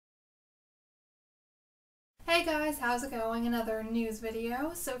Hey guys, how's it going? Another news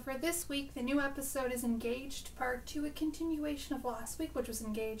video. So for this week, the new episode is Engaged Part 2, a continuation of last week, which was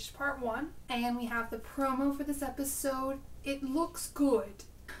Engaged Part 1. And we have the promo for this episode. It looks good,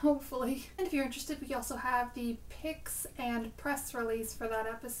 hopefully. And if you're interested, we also have the pics and press release for that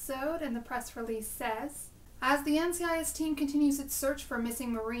episode. And the press release says, as the NCIS team continues its search for a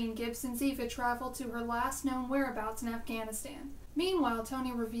missing Marine, Gibbs and Ziva travel to her last known whereabouts in Afghanistan. Meanwhile,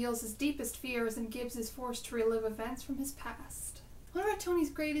 Tony reveals his deepest fears and Gibbs is forced to relive events from his past. I wonder what Tony's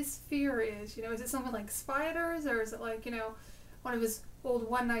greatest fear is. Is it something like spiders, or is it like, one of his old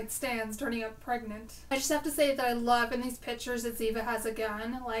one-night stands turning up pregnant? I just have to say that I love in these pictures that Ziva has a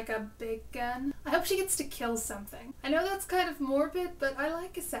gun, like a big gun. I hope she gets to kill something. I know that's kind of morbid, but I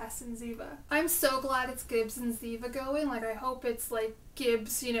like Assassin Ziva. I'm so glad it's Gibbs and Ziva going. I hope it's like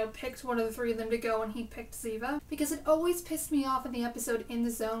Gibbs, picked one of the three of them to go and he picked Ziva. Because it always pissed me off in the episode In the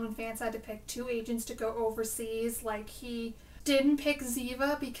Zone when fans had to pick two agents to go overseas. He didn't pick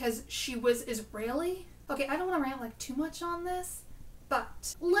Ziva because she was Israeli. Okay, I don't want to rant too much on this,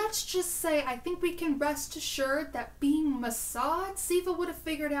 but let's just say I think we can rest assured that being Mossad, Ziva would have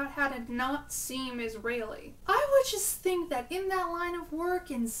figured out how to not seem Israeli. I would just think that in that line of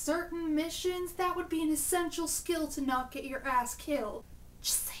work, in certain missions, that would be an essential skill to not get your ass killed.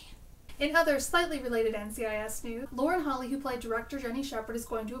 Just saying. In other slightly related NCIS news, Lauren Holly, who played director Jenny Shepard, is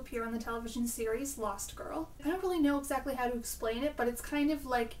going to appear on the television series Lost Girl. I don't really know exactly how to explain it, but it's kind of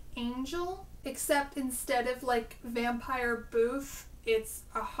like Angel, except instead of Vampire Booth, it's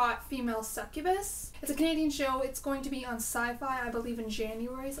a hot female succubus. It's a Canadian show. It's going to be on Sci-Fi, I believe, in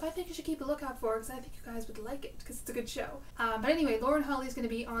January, so I think you should keep a lookout for it because I think you guys would like it because it's a good show. But anyway, Lauren Holly's going to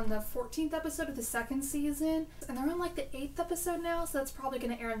be on the 14th episode of the second season, and they're on the 8th episode now, so that's probably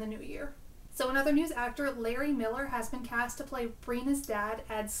going to air in the new year. So another news, actor Larry Miller has been cast to play Brina's dad,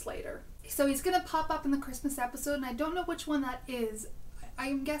 Ed Slater. So he's going to pop up in the Christmas episode, and I don't know which one that is.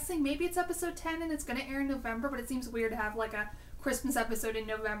 I'm guessing maybe it's episode 10 and it's going to air in November, but it seems weird to have a Christmas episode in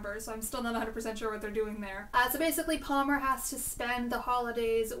November, so I'm still not 100% sure what they're doing there. So basically Palmer has to spend the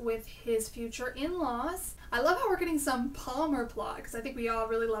holidays with his future in-laws. I love how we're getting some Palmer plot, because I think we all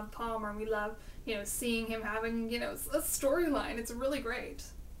really love Palmer, and we love, seeing him having, a storyline. It's really great.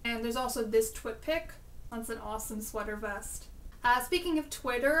 And there's also this twit pic. That's an awesome sweater vest. Speaking of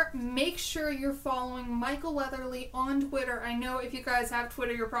Twitter, make sure you're following Michael Weatherly on Twitter. I know if you guys have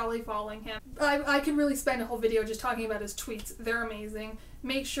Twitter, you're probably following him. I could really spend a whole video just talking about his tweets. They're amazing.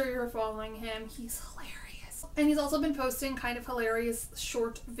 Make sure you're following him. He's hilarious. And he's also been posting kind of hilarious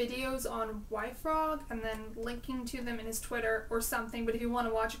short videos on YFrog and then linking to them in his Twitter or something. But if you want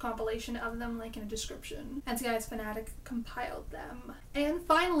to watch a compilation of them, link in a description. NCIS Fanatic compiled them. And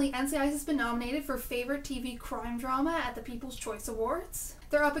finally, NCIS has been nominated for Favorite TV Crime Drama at the People's Choice Awards.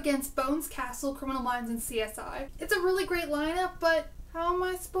 They're up against Bones Castle, Criminal Minds, and CSI. It's a really great lineup, but how am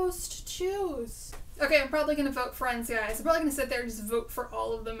I supposed to choose? Okay, I'm probably going to vote for NCIS. I'm probably going to sit there and just vote for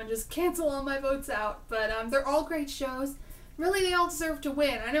all of them and just cancel all my votes out. But they're all great shows. Really, they all deserve to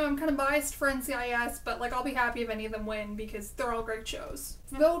win. I know I'm kind of biased for NCIS, but I'll be happy if any of them win because they're all great shows.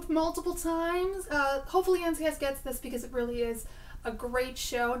 Vote multiple times. Hopefully NCIS gets this because it really is a great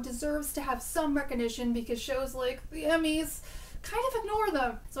show. It deserves to have some recognition because shows like the Emmys kind of ignore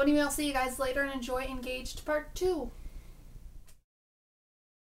them. So anyway, I'll see you guys later and enjoy Engaged Part 2.